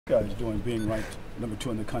guys doing being ranked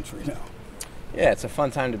 #2 in the country now? Yeah, it's a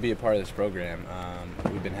fun time to be a part of this program.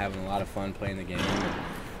 We've been having a lot of fun playing the game.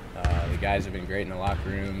 And, the guys have been great in the locker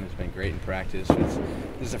room. It's been great in practice. This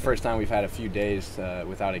is the first time we've had a few days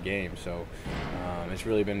without a game, so it's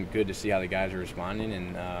really been good to see how the guys are responding,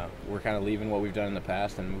 and we're kind of leaving what we've done in the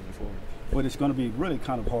past and moving forward. But it's going to be really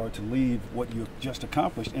kind of hard to leave what you've just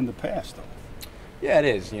accomplished in the past, though. Yeah, it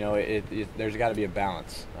is. You know, there's got to be a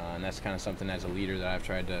balance, and that's kind of something as a leader that I've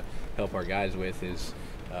tried to help our guys with is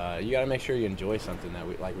you got to make sure you enjoy something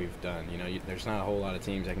that we've done. You know, there's not a whole lot of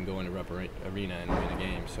teams that can go into Rupp Arena and win a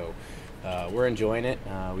game, so we're enjoying it.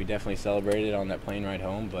 We definitely celebrated on that plane ride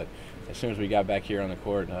home, but as soon as we got back here on the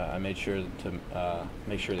court, I made sure to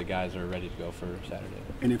make sure the guys are ready to go for Saturday.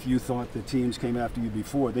 And if you thought the teams came after you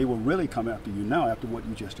before, they will really come after you now after what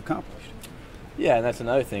you just accomplished. Yeah, and that's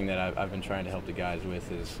another thing that I've been trying to help the guys with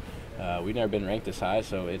is we've never been ranked this high,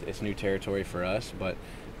 so it's new territory for us. But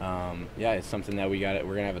yeah, it's something that we're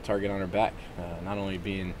gonna have a target on our back. Not only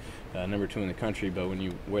being #2 in the country, but when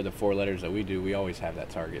you wear the 4 letters that we do, we always have that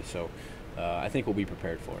target. So I think we'll be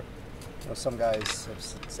prepared for it. You know, some guys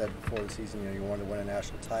have said before the season, you want to win a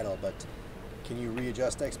national title, but can you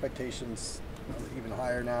readjust expectations even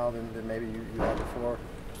higher now than maybe you had before?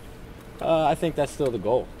 I think that's still the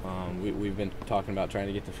goal. We've been talking about trying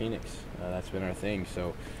to get to Phoenix. That's been our thing.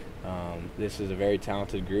 So this is a very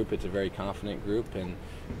talented group. It's a very confident group, and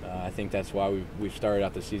I think that's why we've started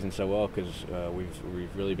out the season so well, because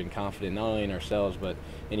we've really been confident not only in ourselves but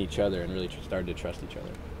in each other, and really started to trust each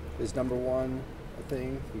other. Is #1 a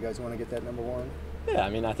thing? You guys want to get that #1? Yeah,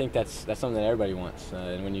 I mean, I think that's something that everybody wants,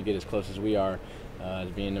 and when you get as close as we are as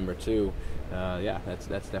being #2, yeah, that's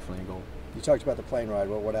definitely a goal. You talked about the plane ride.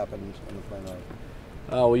 What happened on the plane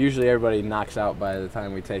ride? Well, usually everybody knocks out by the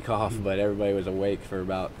time we take off, but everybody was awake for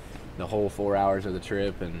about the whole 4 hours of the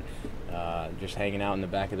trip, and just hanging out in the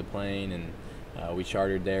back of the plane, and we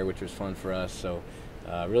chartered there, which was fun for us. So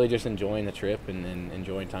really just enjoying the trip and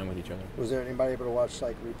enjoying time with each other. Was there anybody able to watch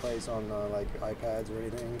like replays on like iPads or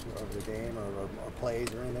anything of the game or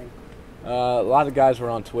plays or anything? A lot of guys were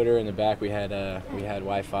on Twitter in the back. We had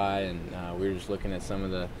Wi-Fi, and we were just looking at some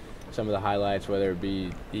of the highlights, whether it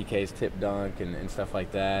be EK's tip dunk and stuff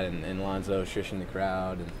like that, and Lonzo shushing the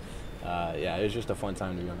crowd, and yeah, it was just a fun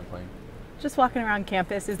time to be on the plane. Just walking around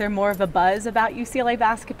campus, is there more of a buzz about UCLA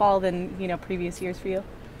basketball than previous years for you?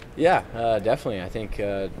 Yeah, definitely. I think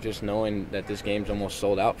just knowing that this game's almost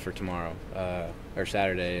sold out for tomorrow or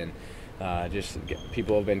Saturday, and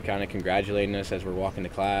people have been kind of congratulating us as we're walking to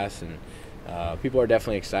class, and people are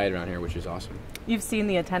definitely excited around here, which is awesome. You've seen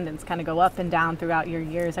the attendance kind of go up and down throughout your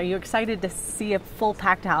years. Are you excited to see a full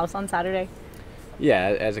packed house on Saturday?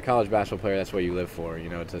 Yeah, as a college basketball player, that's what you live for,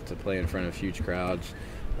 to play in front of huge crowds.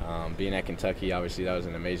 Being at Kentucky, obviously that was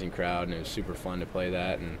an amazing crowd, and it was super fun to play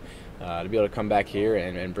that, and to be able to come back here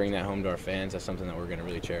and bring that home to our fans, that's something that we're going to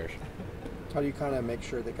really cherish. How do you kind of make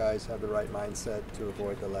sure that guys have the right mindset to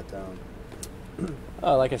avoid the letdown?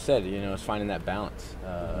 Like I said, it's finding that balance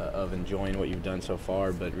of enjoying what you've done so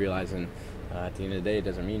far, but realizing at the end of the day it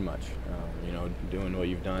doesn't mean much. Doing what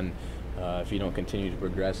you've done, if you don't continue to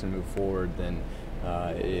progress and move forward, then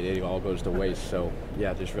it all goes to waste. So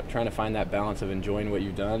yeah, just trying to find that balance of enjoying what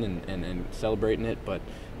you've done and celebrating it, but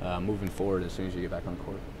moving forward as soon as you get back on the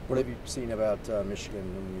court. What have you seen about Michigan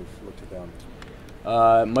when you've looked at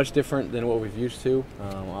them? Much different than what we've used to.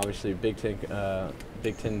 Obviously, Big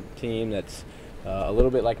Ten team that's a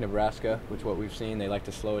little bit like Nebraska, which what we've seen. They like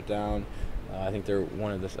to slow it down. I think they're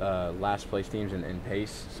one of the last place teams in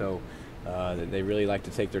pace, so they really like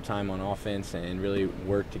to take their time on offense and really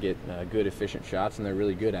work to get good, efficient shots, and they're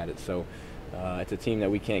really good at it. So it's a team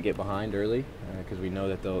that we can't get behind early because we know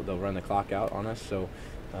that they'll run the clock out on us. So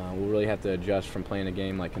we'll really have to adjust from playing a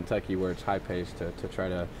game like Kentucky where it's high pace to try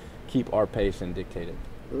to keep our pace and dictate it.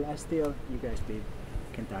 Last year, you guys beat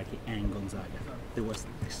Kentucky and Gonzaga. There was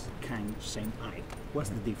this kind of same height. What's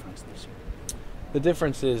the difference this year? The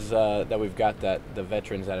difference is that we've got the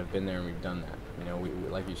veterans that have been there, and we've done that. We,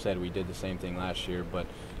 like you said, we did the same thing last year, but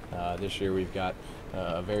this year we've got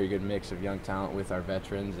a very good mix of young talent with our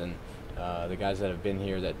veterans, and the guys that have been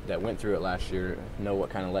here that went through it last year know what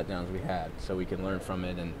kind of letdowns we had, so we can learn from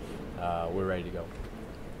it, and we're ready to go.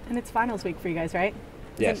 And it's finals week for you guys, right?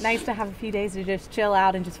 Yes. Is it nice to have a few days to just chill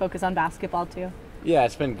out and just focus on basketball too? Yeah,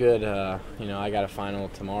 it's been good. I got a final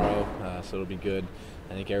tomorrow, so it'll be good.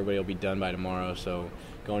 I think everybody will be done by tomorrow, so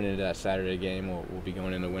going into that Saturday game, we'll be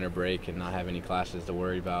going into winter break and not have any classes to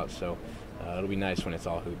worry about, so it'll be nice when it's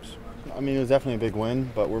all hoops. I mean, it was definitely a big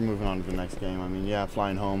win, but we're moving on to the next game. I mean, yeah,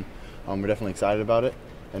 flying home, we're definitely excited about it,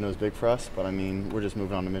 and it was big for us, but I mean, we're just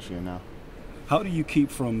moving on to Michigan now. How do you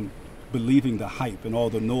keep from believing the hype and all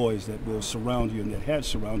the noise that will surround you and that has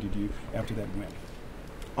surrounded you after that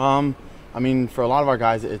win? I mean, for a lot of our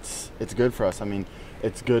guys, it's good for us. I mean,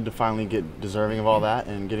 it's good to finally get deserving of all that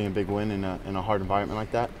and getting a big win in a hard environment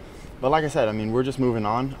like that. But like I said, I mean, we're just moving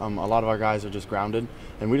on. A lot of our guys are just grounded,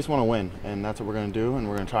 and we just want to win, and that's what we're going to do, and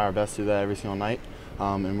we're going to try our best to do that every single night.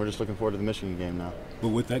 And we're just looking forward to the Michigan game now. But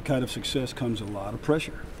with that kind of success comes a lot of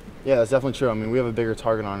pressure. Yeah, that's definitely true. I mean, we have a bigger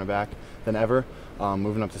target on our back than ever,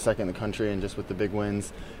 moving up to second in the country, and just with the big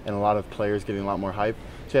wins and a lot of players getting a lot more hype.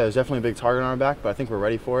 So yeah, there's definitely a big target on our back, but I think we're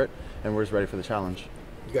ready for it, and we're just ready for the challenge.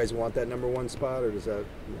 You guys want that #1 spot, or does that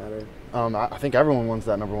matter? I think everyone wants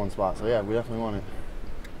that #1 spot, so yeah, we definitely want it.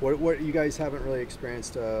 What you guys haven't really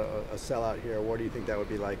experienced a sellout here. What do you think that would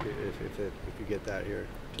be like if you get that here?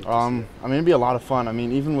 I mean, it'd be a lot of fun. I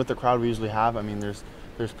mean, even with the crowd we usually have, I mean, there's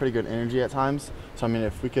pretty good energy at times. So I mean,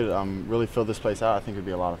 if we could really fill this place out, I think it'd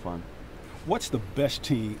be a lot of fun. What's the best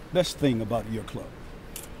thing about your club?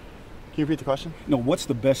 Can you repeat the question? No, what's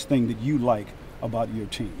the best thing that you like about your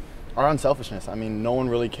team? Our unselfishness. I mean, no one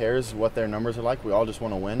really cares what their numbers are like. We all just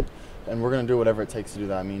want to win, and we're going to do whatever it takes to do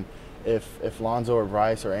that. I mean, if Lonzo or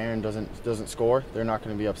Bryce or Aaron doesn't score, they're not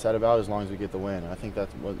going to be upset about it as long as we get the win. I think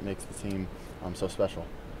that's what makes the team so special.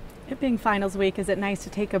 It being finals week, is it nice to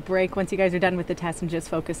take a break once you guys are done with the test and just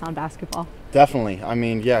focus on basketball? Definitely. I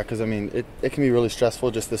mean, yeah, because I mean, it can be really stressful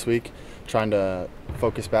just this week trying to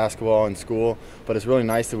focus basketball and school, but it's really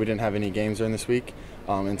nice that we didn't have any games during this week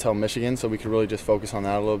until Michigan, so we could really just focus on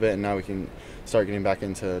that a little bit, and now we can start getting back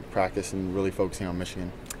into practice and really focusing on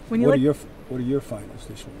Michigan. What are your finals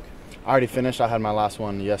this week? I already finished. I had my last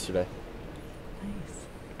one yesterday.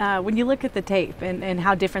 Nice. When you look at the tape and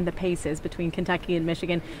how different the pace is between Kentucky and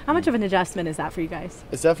Michigan, how much of an adjustment is that for you guys?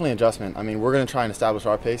 It's definitely an adjustment. I mean, we're going to try and establish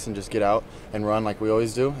our pace and just get out and run like we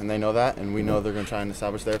always do, and they know that, and we know they're going to try and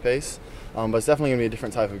establish their pace. But it's definitely going to be a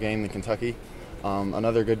different type of game than Kentucky.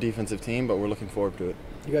 Another good defensive team, but we're looking forward to it.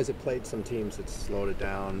 You guys have played some teams that slowed it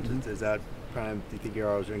down. Is that kind of, do you think you're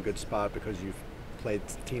always in a good spot because you've played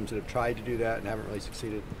teams that have tried to do that and haven't really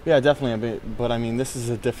succeeded? Yeah, definitely. But I mean, this is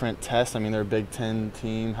a different test. I mean, they're a Big Ten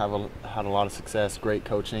team, had a lot of success, great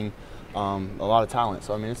coaching, a lot of talent.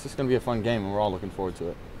 So I mean, it's just going to be a fun game, and we're all looking forward to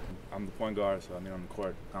it. I'm the point guard, so I mean, on the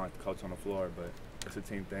court, kind of like the coach on the floor, but it's a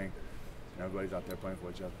team thing, and everybody's out there playing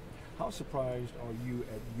for each other. How surprised are you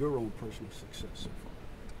at your own personal success so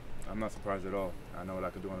far? I'm not surprised at all. I know what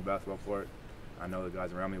I can do on the basketball court. I know the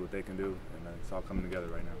guys around me what they can do, and it's all coming together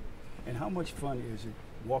right now. And how much fun is it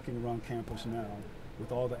walking around campus now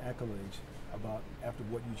with all the accolades after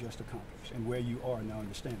what you just accomplished and where you are now in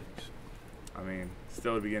the standings? I mean,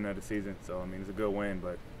 still the beginning of the season, so I mean, it's a good win,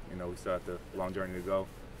 but you know, we still have the long journey to go.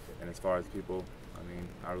 And as far as people, I mean,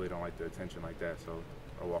 I really don't like the attention like that, so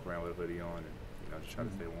I walk around with a hoodie on and just try to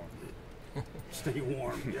stay warm. Stay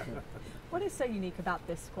warm. Yeah. What is so unique about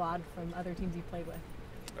this squad from other teams you played with?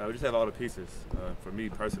 We just have all the pieces. For me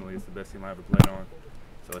personally, it's the best team I ever played on.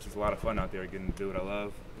 So it's just a lot of fun out there getting to do what I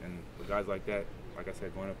love. And with guys like that, like I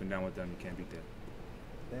said, going up and down with them, you can't beat that.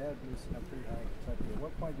 They had this pretty high Kentucky. At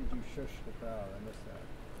what point did you shush the crowd? I missed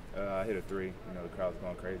that. I hit a three. You know, the crowd was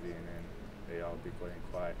going crazy, and then they all be playing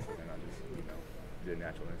quiet. So then I just, did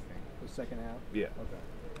natural instinct. The second half? Yeah. Okay.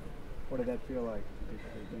 What did that feel like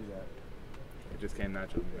to do that? It just came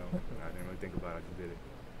natural, I didn't really think about it. I just did it.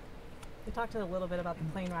 We talked a little bit about the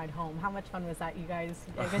plane ride home. How much fun was that? You guys,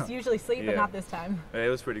 I guess, usually sleep, but not this time. It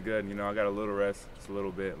was pretty good. I got a little rest, just a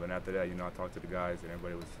little bit. But after that, I talked to the guys, and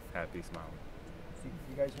everybody was happy, smiling.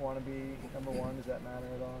 You guys want to be #1? Does that matter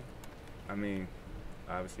at all? I mean,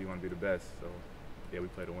 obviously you want to be the best. So, yeah, we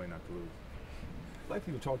play to win, not to lose. I'd like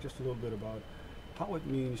for you to talk just a little bit about how it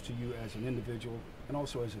means to you as an individual and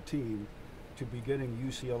also as a team to be getting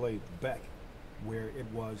UCLA back where it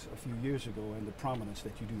was a few years ago and the prominence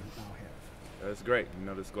that you do now have. It's great.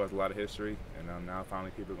 This school has a lot of history, and now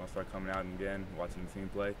finally people are going to start coming out again, watching the team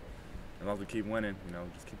play. As long as we keep winning,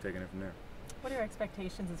 just keep taking it from there. What are your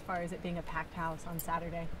expectations as far as it being a packed house on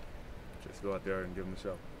Saturday? Just go out there and give them a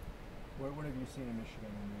show. What have you seen in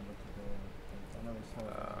Michigan when you looked at I know they sold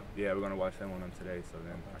yeah, we're going to watch them on them today, so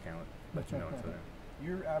then I can't let you know until then.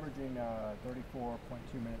 You're averaging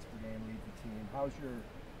 34.2 minutes per game, lead the team. How's your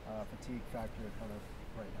fatigue factor kind of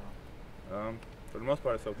right now? For the most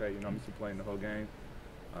part, it's okay. I'm used to playing the whole game.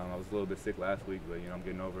 I was a little bit sick last week, but I'm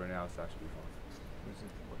getting over it now, so I should be fine.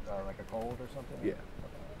 Was it like a cold or something? Yeah.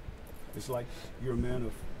 Okay. It's like you're a man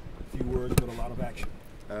of few words but a lot of action.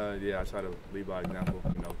 Yeah, I try to lead by example.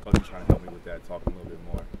 Coach is trying to help me with that, talking a little bit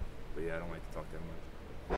more. But yeah, I don't like to talk that much.